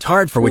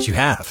Hard for what you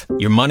have.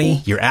 Your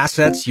money, your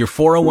assets, your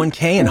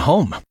 401k, and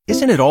home.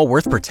 Isn't it all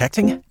worth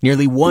protecting?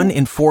 Nearly 1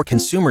 in 4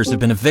 consumers have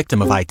been a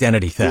victim of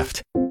identity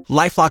theft.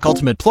 LifeLock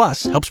Ultimate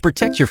Plus helps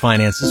protect your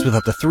finances with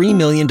up to $3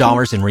 million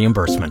in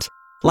reimbursement.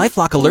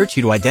 LifeLock alerts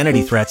you to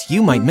identity threats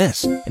you might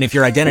miss. And if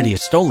your identity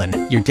is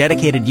stolen, your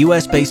dedicated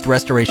U.S.-based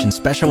restoration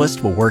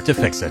specialist will work to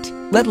fix it.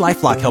 Let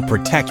LifeLock help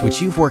protect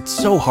what you've worked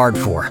so hard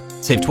for.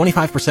 Save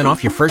 25%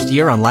 off your first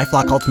year on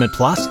LifeLock Ultimate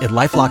Plus at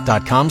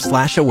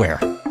LifeLock.com/aware.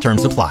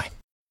 Terms apply.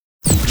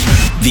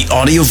 The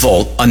Audio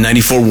Vault on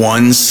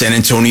 94.1 San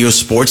Antonio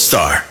Sports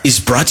Star is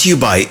brought to you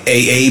by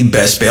AA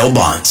Best Bail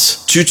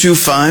Bonds,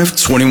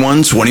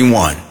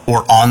 225-2121,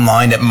 or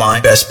online at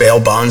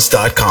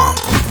mybestbailbonds.com.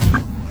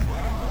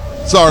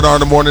 Sardar in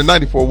the morning,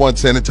 94.1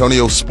 San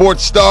Antonio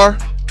Sports Star.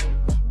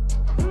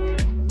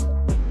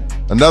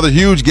 Another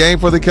huge game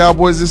for the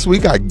Cowboys this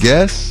week, I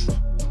guess.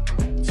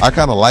 I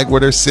kind of like where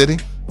they're sitting.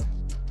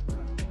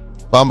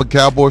 If I'm a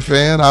Cowboy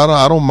fan,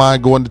 I don't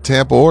mind going to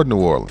Tampa or New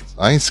Orleans.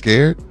 I ain't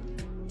scared.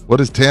 What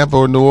has Tampa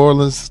or New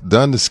Orleans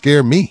done to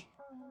scare me?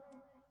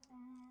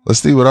 Let's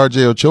see what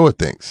RJ Ochoa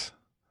thinks.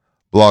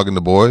 Blogging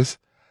the boys.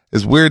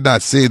 It's weird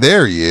not seeing.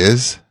 There he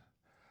is.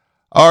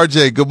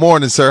 RJ, good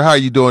morning, sir. How are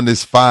you doing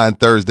this fine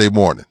Thursday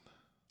morning?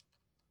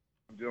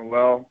 I'm doing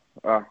well.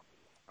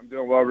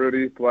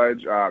 Rudy.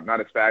 Pledge.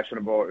 Not as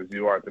fashionable as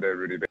you are today,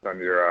 Rudy, based on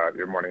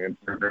your morning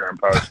Instagram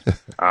post.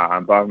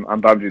 I'm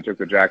bummed you took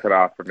the jacket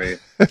off for me.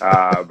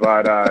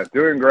 But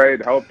doing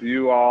great. Hope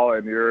you all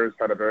and yours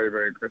had a very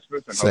Merry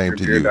Christmas, and Same hope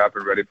to you're geared you. up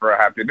and ready for a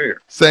Happy New Year.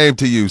 Same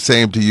to you,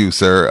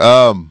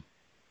 sir.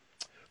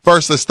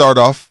 First, let's start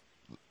off.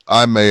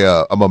 I'm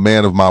a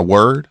man of my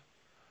word.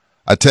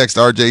 I texted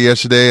RJ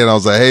yesterday, and I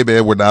was like, hey,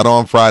 man, we're not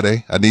on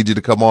Friday. I need you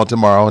to come on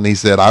tomorrow. And he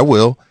said, I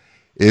will,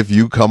 if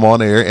you come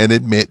on air and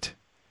admit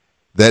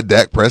that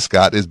Dak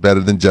Prescott is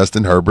better than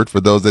Justin Herbert.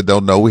 For those that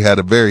don't know, we had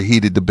a very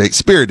heated debate,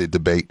 spirited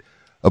debate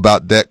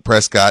about Dak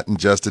Prescott and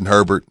Justin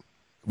Herbert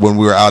when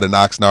we were out in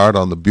Oxnard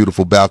on the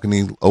beautiful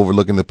balcony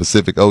overlooking the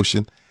Pacific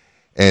Ocean.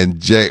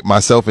 And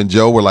myself and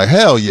Joe were like,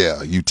 hell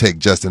yeah, you take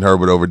Justin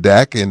Herbert over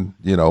Dak. And,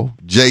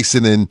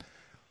 Jason and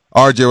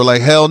RJ were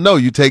like, hell no,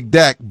 you take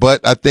Dak.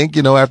 But I think,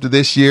 after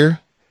this year,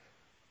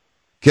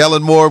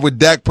 Kellen Moore with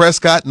Dak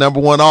Prescott, number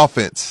one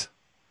offense.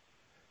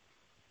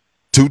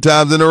 2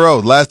 times in a row,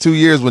 last 2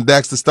 years when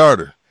Dak's the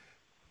starter.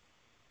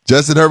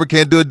 Justin Herbert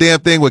can't do a damn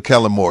thing with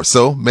Kellen Moore.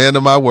 So, man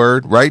of my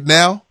word, right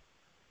now,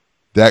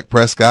 Dak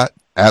Prescott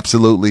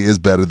absolutely is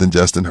better than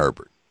Justin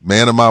Herbert.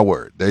 Man of my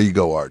word. There you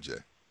go,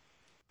 RJ.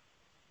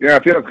 Yeah,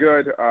 it feels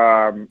good,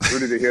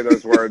 Rudy, to hear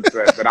those words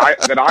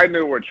that I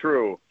knew were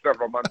true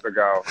several months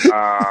ago.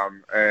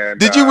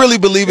 Did you really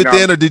believe it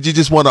then, or did you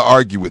just want to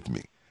argue with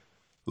me?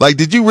 Like,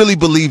 did you really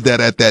believe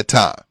that at that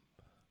time?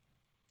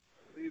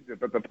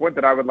 But the point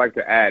that I would like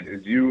to add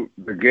is you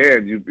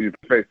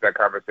faced that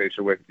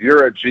conversation with,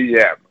 you're a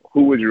GM.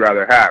 Who would you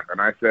rather have? And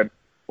I said,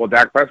 well,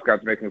 Dak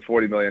Prescott's making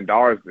 $40 million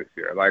this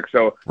year.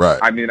 Right.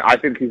 I mean, I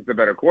think he's the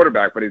better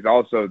quarterback, but he's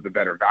also the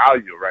better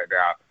value right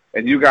now.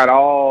 And you got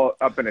all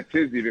up in a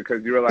tizzy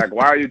because you were like,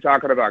 why are you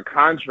talking about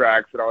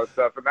contracts and all this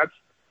stuff? And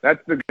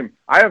that's the game.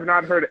 I have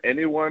not heard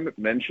anyone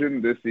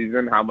mention this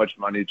season how much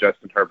money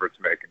Justin Herbert's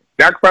making.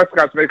 Dak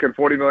Prescott's making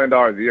 $40 million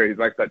a year. He's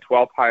like the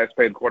 12th highest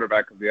paid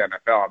quarterback of the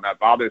NFL, and that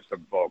bothers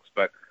some folks.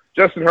 But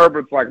Justin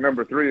Herbert's like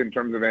number 3 in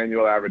terms of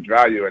annual average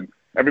value, and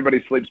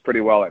everybody sleeps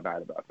pretty well at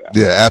night about that.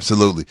 Yeah,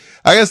 absolutely.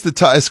 I guess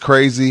it's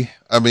crazy.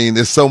 I mean,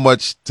 there's so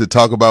much to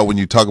talk about when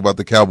you talk about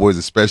the Cowboys,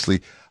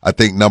 especially. I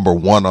think number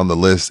 1 on the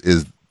list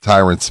is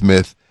Tyron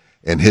Smith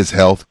and his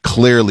health.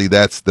 Clearly,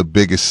 that's the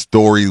biggest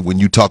story when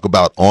you talk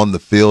about on the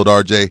field,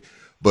 RJ.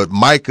 But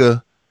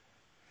Micah,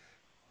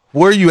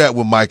 where are you at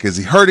with Micah? Is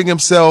he hurting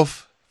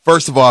himself?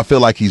 First of all, I feel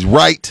like he's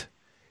right.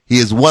 He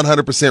is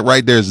 100%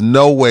 right. There's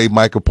no way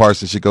Micah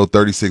Parsons should go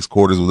 36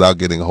 quarters without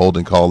getting a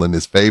holding call in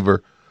his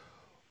favor.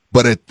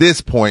 But at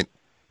this point,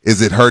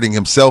 is it hurting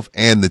himself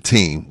and the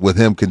team with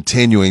him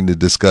continuing to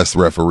discuss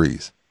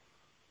referees?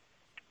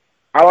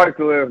 I like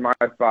to live my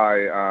life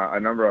by a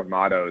number of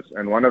mottos,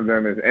 and one of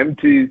them is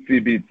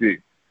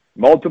MTCBT.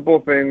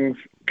 Multiple things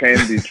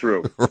can be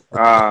true.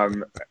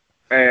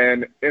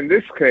 And in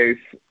this case,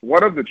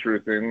 one of the true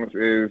things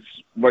is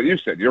what you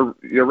said.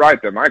 You're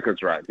right that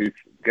Micah's right. He's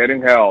getting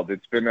held.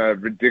 It's been a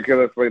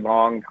ridiculously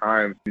long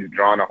time since he's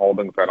drawn a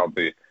holding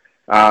penalty.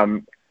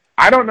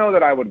 I don't know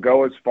that I would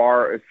go as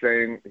far as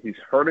saying he's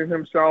hurting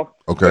himself.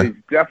 Okay. But he's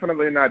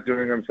definitely not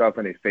doing himself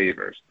any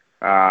favors.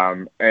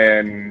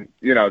 And,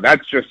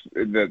 that's just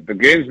the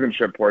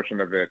gamesmanship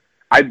portion of it.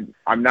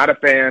 I'm not a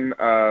fan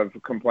of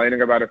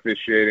complaining about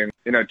officiating.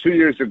 2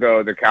 years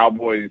ago, the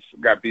Cowboys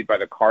got beat by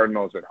the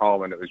Cardinals at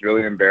home, and it was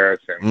really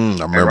embarrassing. I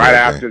remember and right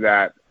that after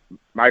that,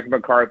 Mike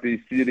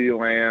McCarthy, CeeDee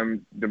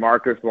Lamb,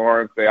 DeMarcus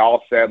Lawrence, they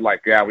all said,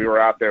 we were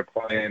out there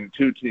playing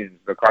 2 teams,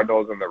 the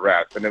Cardinals and the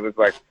rest. And it was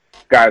like,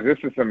 guys, this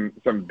is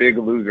some big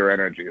loser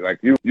energy. Like,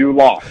 you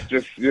lost.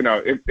 Just,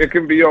 it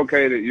can be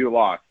okay that you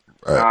lost.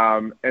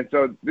 Right. And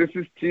so this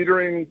is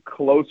teetering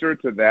closer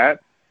to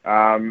that.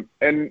 And,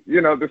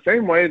 the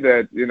same way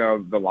that,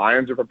 the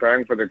Lions are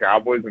preparing for the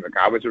Cowboys and the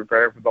Cowboys are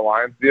preparing for the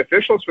Lions, the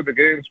officials for the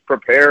games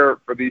prepare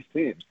for these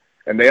teams.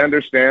 And they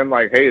understand,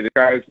 like, hey, this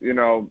guy's,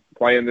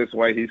 playing this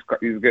way. He's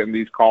getting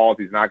these calls.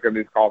 He's not getting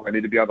these calls. I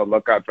need to be on the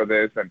lookout for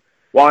this. And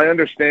while I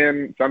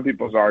understand some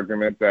people's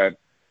argument that,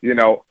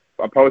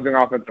 opposing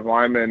offensive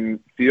linemen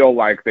feel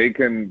like they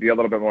can be a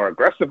little bit more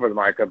aggressive with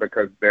Micah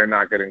because they're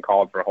not getting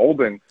called for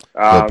holding.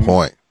 Good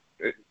point.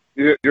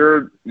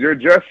 You're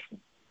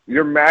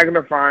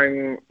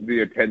magnifying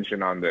the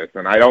attention on this,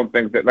 and I don't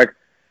think that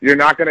you're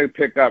not going to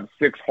pick up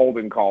 6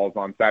 holding calls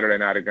on Saturday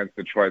night against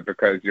Detroit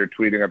because you're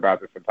tweeting about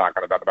this and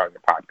talking about it on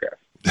your podcast.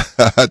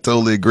 I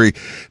totally agree.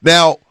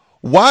 Now,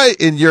 why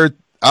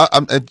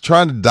I'm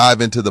trying to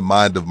dive into the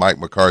mind of Mike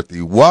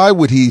McCarthy. Why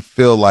would he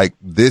feel like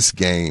this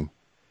game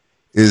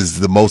is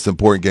the most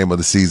important game of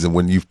the season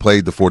when you've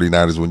played the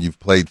 49ers, when you've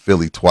played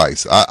Philly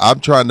twice?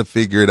 I'm trying to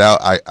figure it out.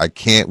 I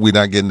can't. We're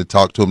not getting to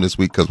talk to him this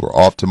week because we're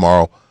off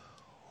tomorrow.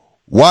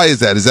 Why is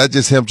that? Is that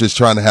just him just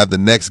trying to have the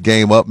next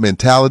game up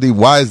mentality?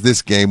 Why is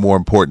this game more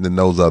important than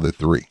those other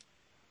 3?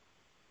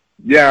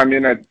 Yeah, I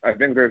mean, I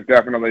think there's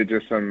definitely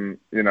just some,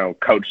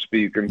 coach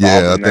speak involved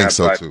in that. Yeah, I think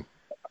so too.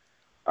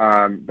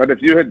 But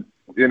if you had,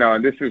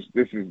 and this is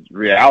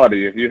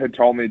reality, if you had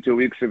told me 2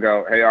 weeks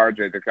ago, hey,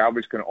 RJ, the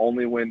Cowboys can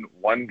only win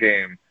 1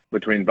 game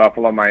between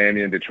Buffalo,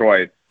 Miami, and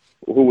Detroit,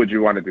 who would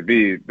you want it to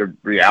be? The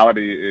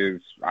reality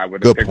is I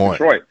would have picked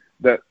Detroit.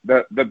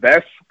 The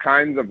best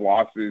kinds of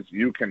losses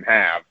you can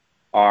have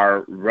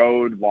are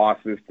road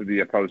losses to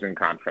the opposing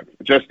conference,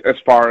 just as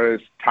far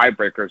as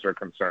tiebreakers are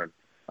concerned.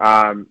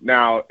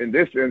 Now, in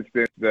this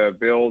instance, the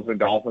Bills and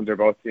Dolphins are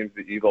both teams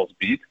the Eagles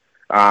beat.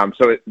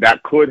 So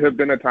that could have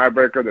been a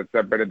tiebreaker that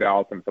separated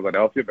Dallas and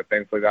Philadelphia, but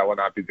thankfully that will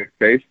not be the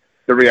case.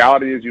 The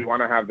reality is you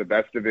want to have the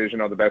best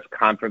division or the best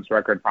conference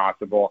record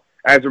possible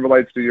as it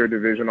relates to your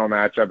divisional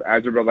matchup,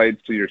 as it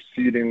relates to your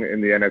seeding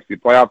in the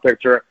NFC playoff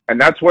picture. And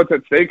that's what's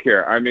at stake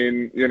here. I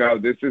mean,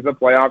 this is a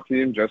playoff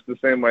team just the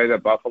same way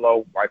that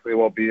Buffalo likely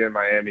will be and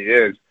Miami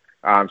is.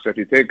 So if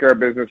you take care of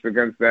business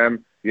against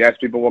them, yes,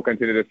 people will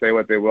continue to say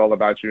what they will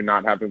about you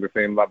not having the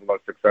same level of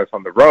success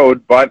on the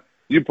road, but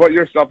you put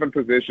yourself in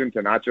position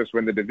to not just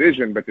win the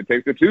division, but to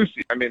take the 2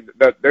 seed. I mean,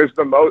 there's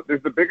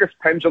the biggest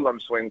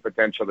pendulum swing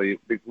potentially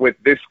with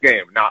this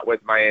game, not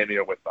with Miami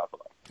or with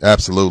Buffalo.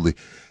 Absolutely.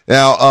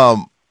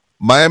 Now,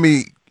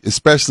 Miami,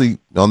 especially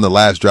on the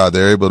last drive,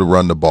 they're able to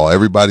run the ball.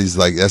 Everybody's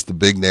like, that's the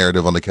big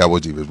narrative on the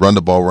Cowboys defense: run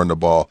the ball, run the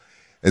ball.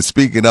 And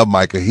speaking of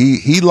Micah,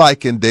 he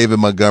likened David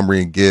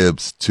Montgomery and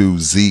Gibbs to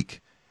Zeke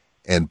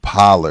and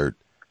Pollard.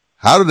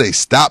 How do they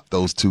stop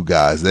those 2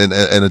 guys? And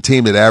a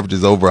team that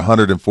averages over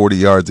 140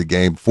 yards a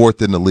game, 4th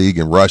in the league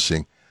in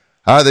rushing,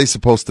 how are they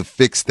supposed to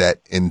fix that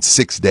in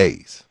 6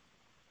 days?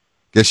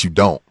 Guess you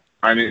don't.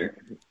 I mean,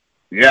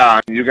 yeah,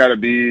 you got to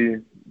be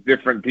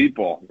different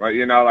people,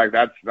 right?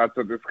 That's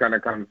what this kind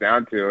of comes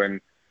down to.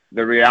 And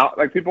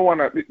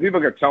the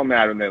people get so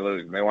mad when they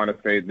lose, and they want to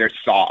say they're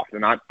soft,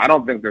 and I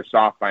don't think they're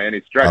soft by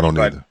any stretch. I don't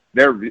but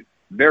either.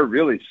 They're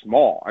really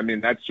small. I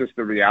mean, that's just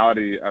the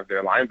reality of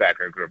their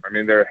linebacker group. I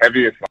mean, their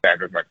heaviest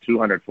linebacker is like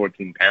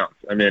 214 pounds.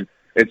 I mean,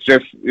 it's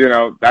just,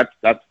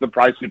 that's the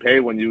price you pay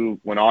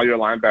when all your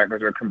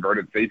linebackers are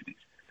converted safeties.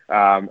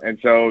 And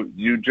so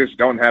you just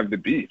don't have the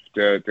beef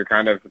to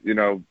kind of,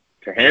 to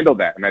handle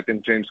that. And I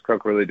think James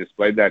Cook really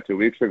displayed that 2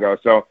 weeks ago.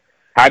 So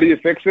how do you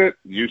fix it?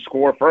 You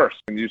score first,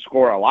 and you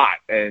score a lot,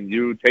 and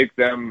you take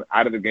them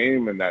out of the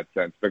game in that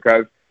sense,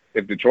 because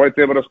if Detroit's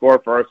able to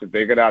score first, if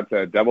they get out to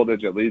a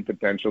double-digit lead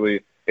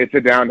potentially, it's a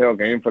downhill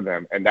game for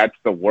them. And that's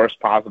the worst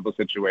possible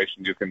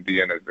situation you can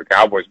be in as the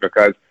Cowboys,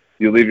 because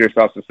you leave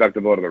yourself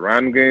susceptible to the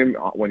run game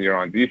when you're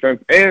on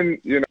defense, and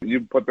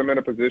you put them in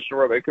a position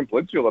where they can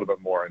blitz you a little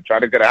bit more and try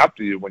to get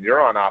after you when you're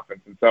on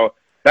offense. And so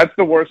that's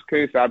the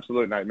worst-case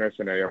absolute nightmare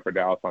scenario for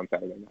Dallas on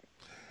Saturday night.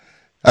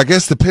 I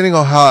guess depending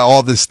on how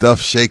all this stuff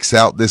shakes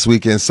out this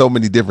weekend, so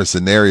many different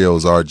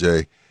scenarios,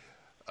 RJ.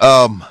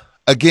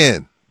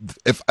 Again,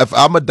 if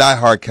I'm a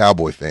diehard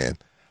Cowboy fan,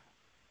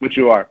 which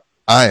you are,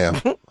 I am,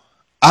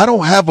 I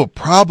don't have a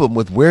problem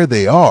with where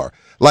they are.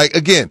 Like,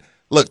 again,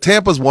 look,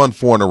 Tampa's won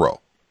 4 in a row.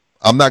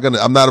 I'm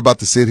not about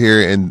to sit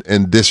here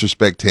and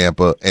disrespect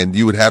Tampa, and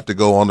you would have to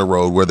go on the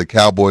road where the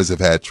Cowboys have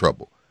had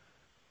trouble.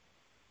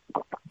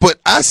 But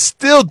I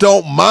still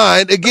don't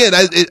mind. Again,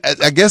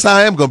 I guess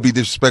I am going to be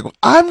disrespectful.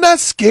 I'm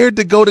not scared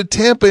to go to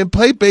Tampa and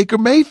play Baker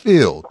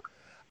Mayfield.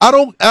 I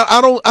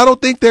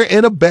don't think they're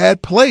in a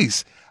bad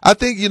place. I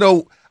think,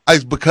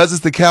 because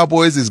it's the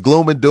Cowboys, it's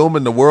gloom and doom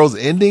and the world's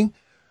ending.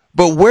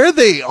 But where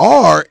they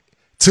are,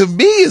 to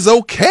me, is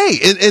okay.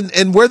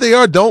 And where they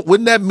are,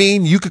 wouldn't that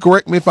mean, you could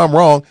correct me if I'm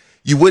wrong,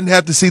 you wouldn't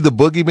have to see the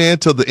boogeyman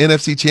till the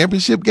NFC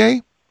Championship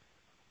game?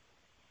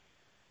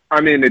 I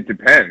mean, it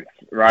depends,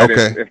 right?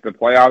 Okay. If the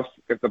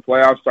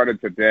playoffs started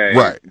today,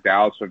 right,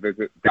 Dallas would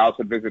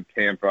visit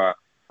Tampa.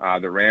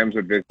 The Rams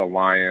would visit the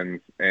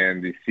Lions,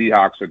 and the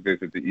Seahawks would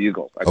visit the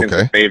Eagles. I think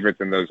the favorites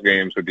in those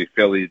games would be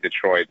Philly,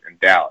 Detroit, and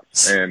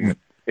Dallas. And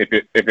if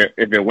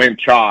it went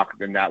chalk,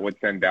 then that would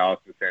send Dallas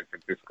to San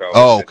Francisco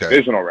in the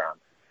divisional round.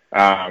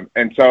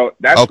 And so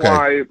that's Okay.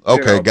 why.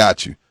 Okay,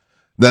 got you.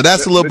 Now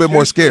that's a little bit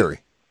more scary.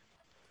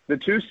 The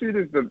 2 seed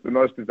is the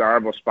most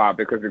desirable spot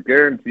because it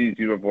guarantees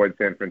you avoid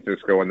San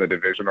Francisco in the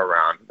divisional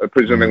round,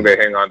 presuming they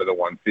hang on to the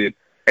 1 seed.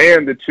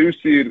 And the 2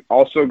 seed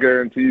also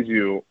guarantees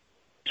you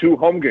 2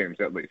 home games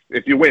at least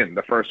if you win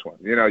the first one.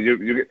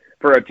 You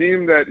for a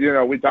team that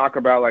we talk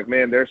about like,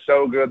 man, they're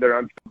so good, they're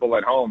unstoppable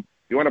at home.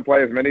 You want to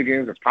play as many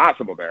games as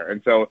possible there.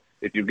 And so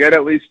if you get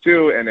at least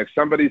 2, and if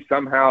somebody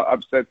somehow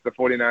upsets the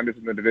 49ers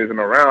in the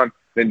divisional round,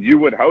 then you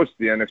would host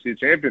the NFC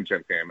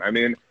Championship game. I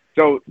mean,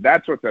 so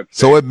that's what's at stake.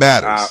 So it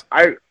matters.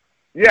 I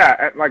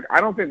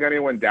don't think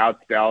anyone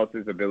doubts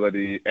Dallas's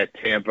ability at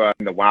Tampa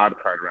in the wild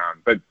card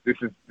round, but this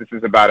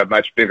is about a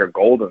much bigger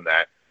goal than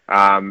that.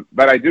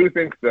 But I do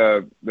think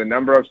the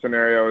number of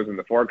scenarios and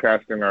the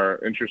forecasting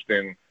are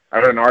interesting. I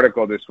read an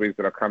article this week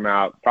that'll come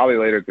out probably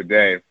later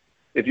today.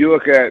 If you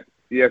look at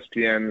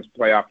ESPN's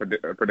playoff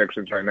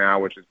predictions right now,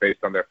 which is based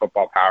on their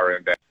Football Power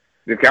Index,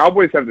 the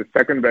Cowboys have the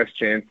second best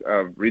chance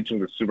of reaching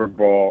the Super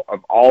Bowl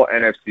of all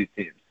NFC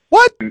teams.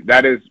 What? And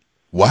that is,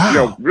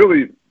 wow,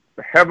 really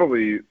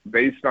heavily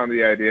based on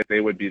the idea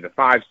they would be the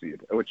 5 seed,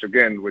 which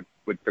again would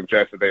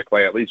suggest that they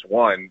play at least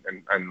 1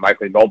 and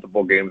likely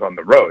multiple games on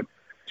the road.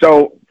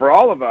 So for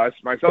all of us,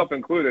 myself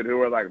included,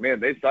 who are like, man,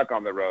 they suck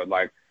on the road.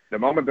 Like the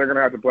moment they're going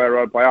to have to play a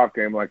road playoff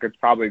game, like it's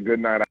probably good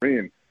night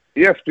Irene.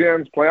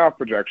 ESPN's playoff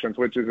projections,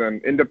 which is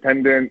an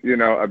independent,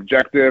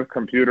 objective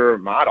computer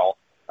model,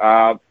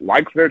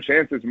 likes their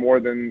chances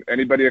more than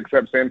anybody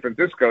except San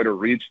Francisco to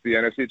reach the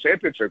NFC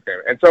Championship game.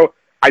 And so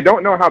I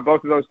don't know how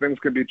both of those things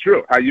could be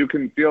true, how you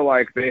can feel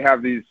like they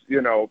have these,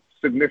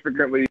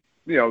 significantly,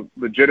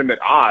 legitimate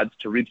odds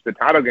to reach the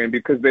title game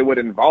because they would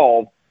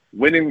involve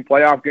winning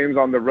playoff games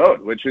on the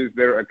road, which is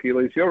their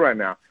Achilles heel right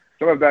now.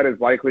 Some of that is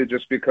likely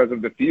just because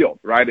of the field,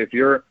 right? If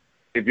you're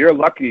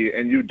lucky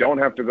and you don't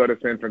have to go to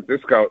San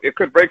Francisco, it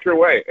could break your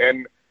way.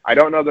 And I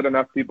don't know that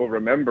enough people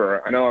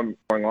remember. I know I'm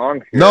going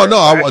long here.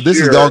 No, this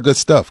is all good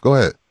stuff. Go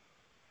ahead.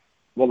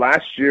 Well,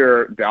 last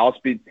year, Dallas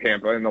beat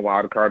Tampa in the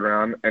wild card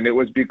round, and it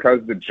was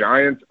because the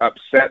Giants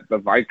upset the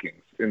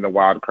Vikings in the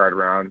wild card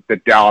round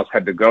that Dallas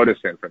had to go to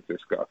San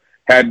Francisco.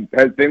 Had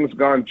things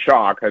gone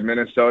chalk, had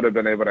Minnesota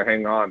been able to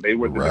hang on, they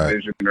were the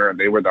division winner and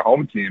they were the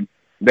home team,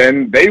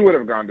 then they would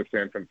have gone to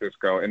San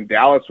Francisco, and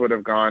Dallas would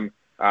have gone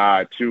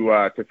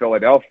to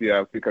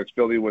Philadelphia because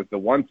Philly was the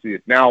 1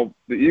 seed. Now,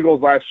 the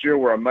Eagles last year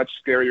were a much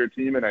scarier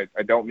team, and I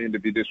don't mean to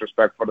be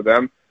disrespectful to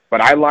them, but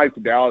I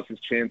liked Dallas's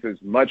chances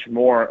much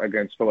more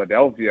against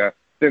Philadelphia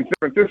than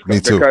San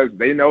Francisco because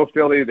they know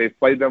Philly, they've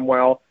played them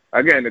well.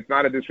 Again, it's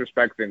not a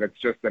disrespect thing. It's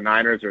just the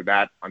Niners are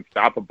that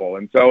unstoppable.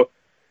 And so,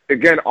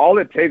 again, all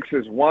it takes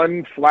is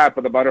one flap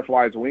of the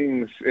butterfly's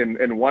wings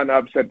and one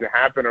upset to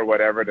happen or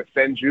whatever to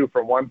send you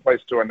from one place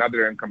to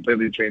another and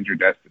completely change your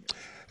destiny.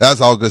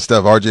 That's all good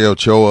stuff. RJ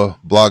Ochoa,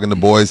 blogging the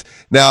boys.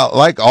 Now,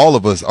 like all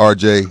of us,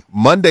 RJ,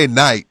 Monday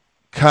night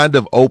kind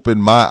of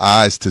opened my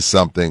eyes to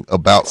something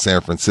about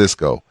San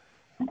Francisco.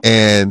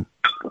 And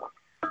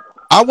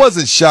I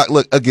wasn't shocked.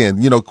 Look, again,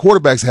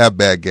 quarterbacks have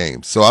bad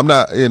games. So I'm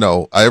not,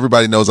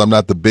 everybody knows I'm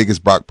not the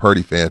biggest Brock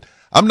Purdy fan.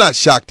 I'm not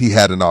shocked he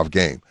had an off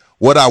game.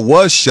 What I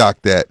was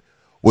shocked at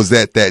was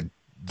that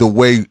the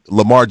way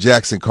Lamar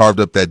Jackson carved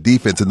up that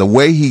defense and the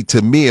way he,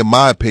 to me, in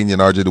my opinion,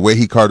 RJ, the way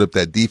he carved up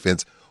that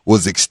defense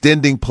was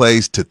extending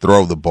plays to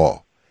throw the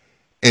ball.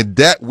 And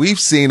that we've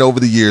seen over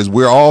the years,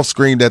 we're all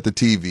screamed at the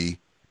TV,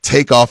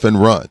 take off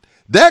and run.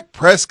 Dak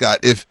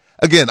Prescott,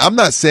 I'm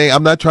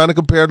not trying to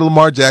compare to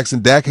Lamar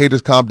Jackson. Dak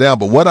haters, calm down.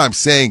 But what I'm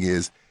saying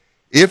is,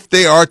 if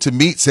they are to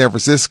meet San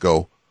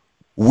Francisco,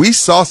 we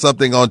saw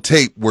something on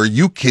tape where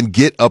you can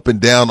get up and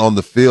down on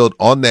the field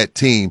on that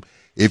team.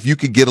 If you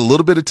could get a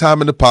little bit of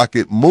time in the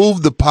pocket,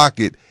 move the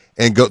pocket,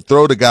 and go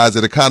throw the guys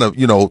that are kind of,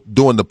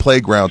 doing the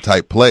playground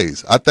type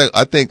plays. I think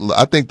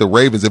the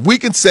Ravens, if we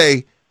can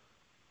say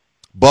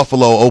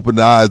Buffalo opened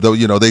the eyes, though,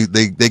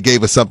 they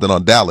gave us something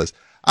on Dallas.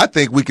 I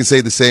think we can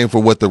say the same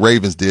for what the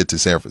Ravens did to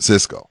San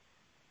Francisco.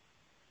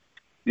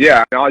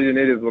 Yeah, and all you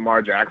need is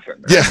Lamar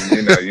Jackson. Yeah.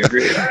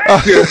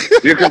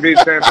 You can beat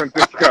San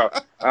Francisco.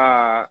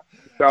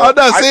 So I'm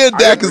not saying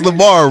Dak is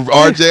Lamar,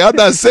 RJ. I'm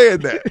not saying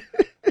that.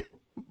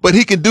 But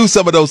he can do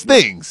some of those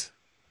things.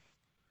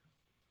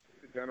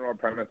 The general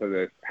premise of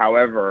this,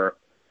 however,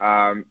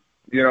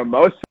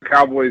 most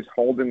Cowboys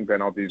holding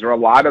penalties, or a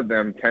lot of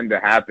them, tend to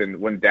happen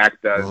when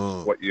Dak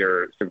does what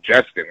you're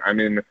suggesting. I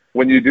mean,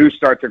 when you do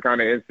start to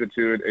kind of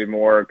institute a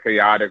more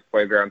chaotic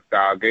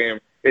playground-style game,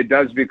 it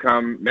does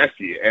become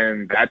messy,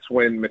 and that's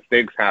when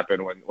mistakes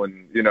happen,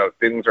 when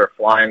things are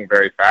flying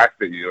very fast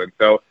at you. And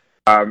so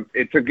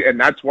and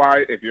that's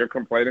why if you're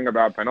complaining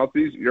about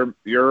penalties,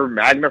 you're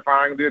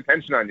magnifying the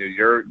attention on you.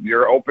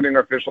 You're opening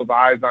officials'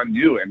 eyes on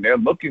you, and they're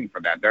looking for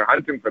that. They're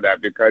hunting for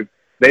that because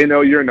they know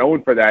you're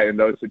known for that in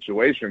those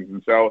situations.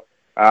 And so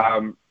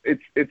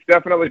it's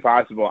definitely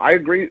possible. I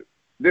agree.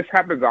 This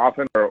happens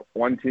often where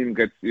one team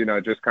gets,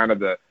 just kind of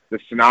the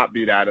snot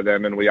beat out of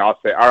them, and we all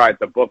say, all right,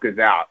 the book is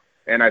out.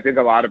 And I think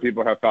a lot of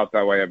people have felt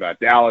that way about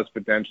Dallas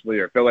potentially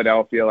or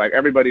Philadelphia. Like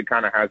everybody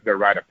kind of has their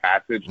rite of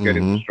passage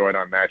getting destroyed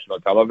on national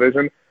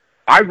television.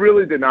 I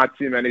really did not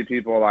see many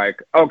people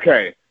like,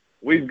 okay,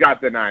 we've got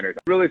the Niners.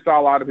 I really saw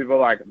a lot of people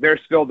like, they're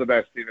still the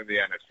best team in the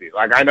NFC.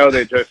 Like, I know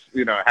they just,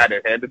 had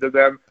it handed to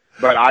them,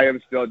 but I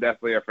am still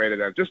definitely afraid of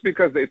them just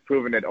because they've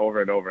proven it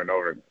over and over and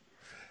over again.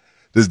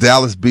 Does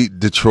Dallas beat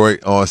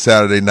Detroit on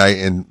Saturday night?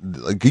 And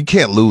you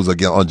can't lose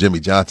again on Jimmy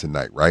Johnson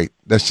night, right?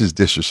 That's just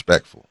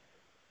disrespectful.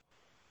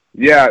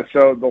 Yeah,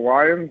 so the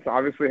Lions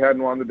obviously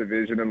hadn't won the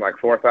division in like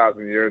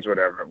 4,000 years,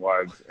 whatever it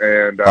was.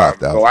 And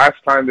the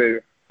last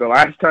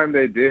time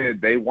they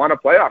did, they won a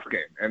playoff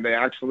game, and they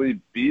actually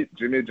beat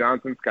Jimmy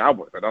Johnson's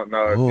Cowboys. I don't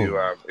know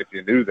if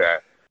you knew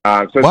that.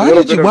 So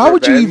why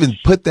would you even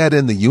put that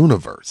in the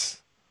universe?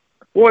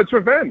 Well, it's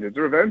revenge. It's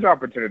a revenge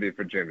opportunity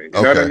for Jimmy. You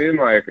know what I mean?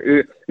 Like,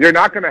 you're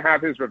not going to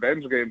have his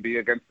revenge game be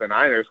against the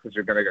Niners because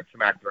you're going to get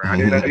smacked around.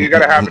 You got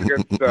to have it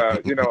against,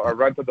 a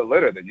run to the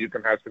litter that you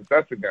can have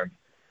success against.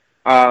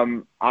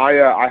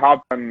 I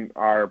hopped on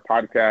our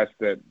podcast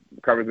that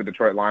covers the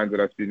Detroit Lions at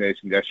SB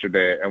Nation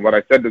yesterday, and what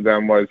I said to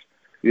them was,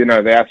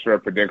 they asked for a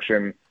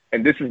prediction,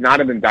 and this is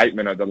not an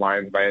indictment of the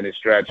Lions by any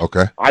stretch.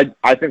 Okay.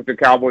 I think the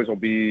Cowboys will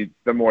be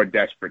the more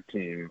desperate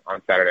team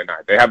on Saturday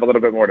night. They have a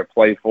little bit more to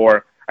play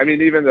for. I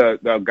mean, even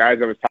the guys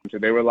I was talking to,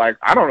 they were like,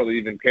 I don't really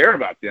even care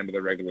about the end of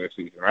the regular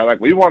season, right?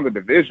 Like, we won the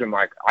division.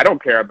 Like, I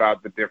don't care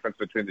about the difference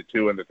between the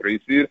 2 and the 3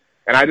 seed.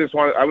 And I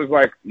was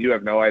like, you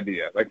have no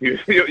idea. Like,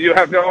 you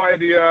have no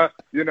idea,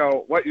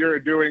 what you're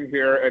doing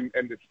here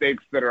and the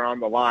stakes that are on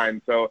the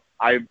line. So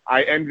I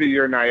envy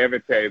your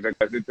naivete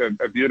because it's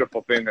a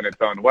beautiful thing in its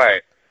own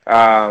way.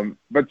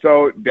 But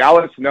so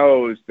Dallas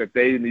knows that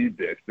they need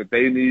this, that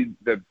they need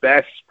the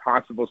best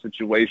possible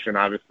situation,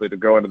 obviously, to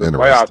go into the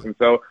playoffs. And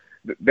so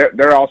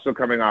they're also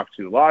coming off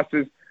 2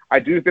 losses. I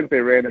do think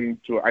they ran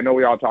into, I know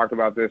we all talked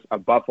about this, a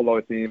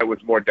Buffalo team that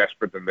was more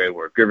desperate than they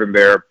were, given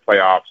their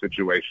playoff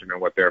situation and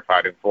what they're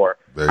fighting for.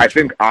 I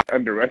think I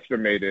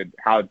underestimated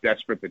how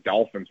desperate the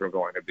Dolphins were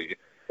going to be.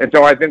 And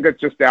so I think it's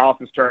just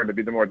Dallas' turn to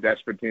be the more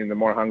desperate team, the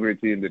more hungry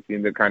team, the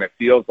team that kind of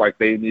feels like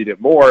they need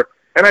it more.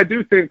 And I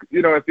do think,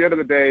 at the end of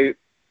the day,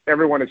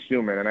 everyone is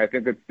human. And I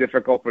think it's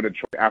difficult for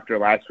Detroit after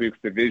last week's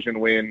division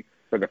win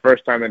for the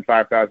first time in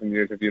 5,000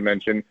 years, as you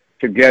mentioned,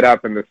 to get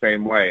up in the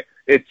same way.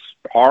 It's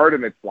hard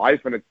and it's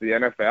life and it's the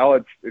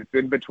NFL. It's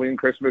in between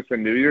Christmas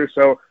and New Year.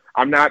 So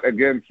I'm not,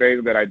 again,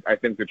 saying that I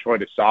think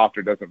Detroit is soft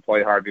or doesn't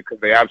play hard because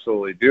they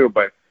absolutely do.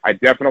 But I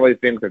definitely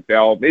think that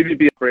they'll maybe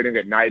be operating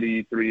at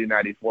 93,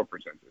 94%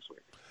 this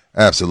week.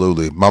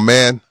 Absolutely. My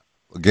man,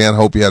 again,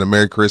 hope you had a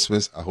Merry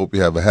Christmas. I hope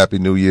you have a Happy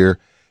New Year.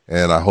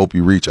 And I hope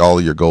you reach all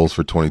of your goals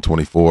for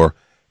 2024.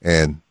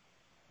 And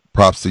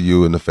props to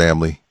you and the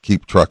family.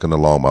 Keep trucking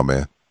along, my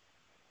man.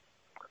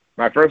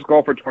 My first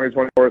goal for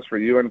 2024 is for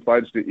you and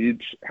Pledge to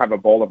each have a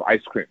bowl of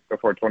ice cream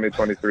before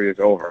 2023 is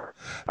over.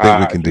 I think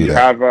we can do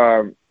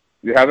that.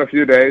 You have a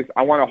few days.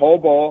 I want a whole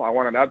bowl. I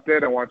want an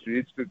update. I want you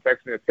each to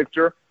text me a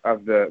picture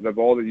of the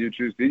bowl that you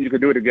choose to eat. You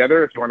can do it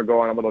together if you want to go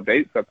on a little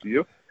date. It's up to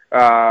you.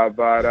 I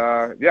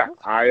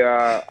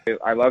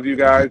love you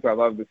guys. I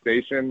love the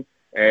station.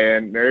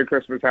 And Merry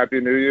Christmas, Happy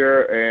New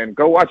Year, and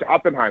go watch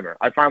Oppenheimer.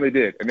 I finally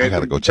did. And it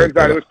turns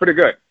out it was pretty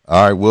good.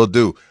 All right, will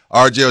do.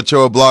 RJ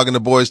Ochoa, Blogging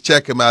the Boys.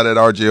 Check him out at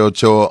RJ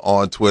Ochoa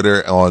on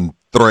Twitter, on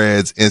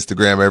Threads,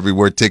 Instagram,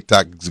 everywhere.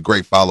 TikTok is a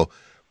great follow.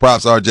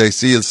 Props, RJ.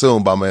 See you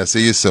soon, my man.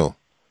 See you soon.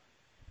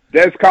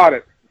 Des caught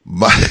it.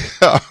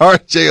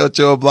 RJ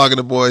Ochoa, Blogging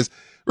the Boys.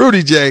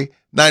 Rudy J,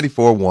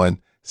 94.1,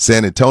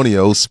 San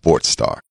Antonio Sports Star.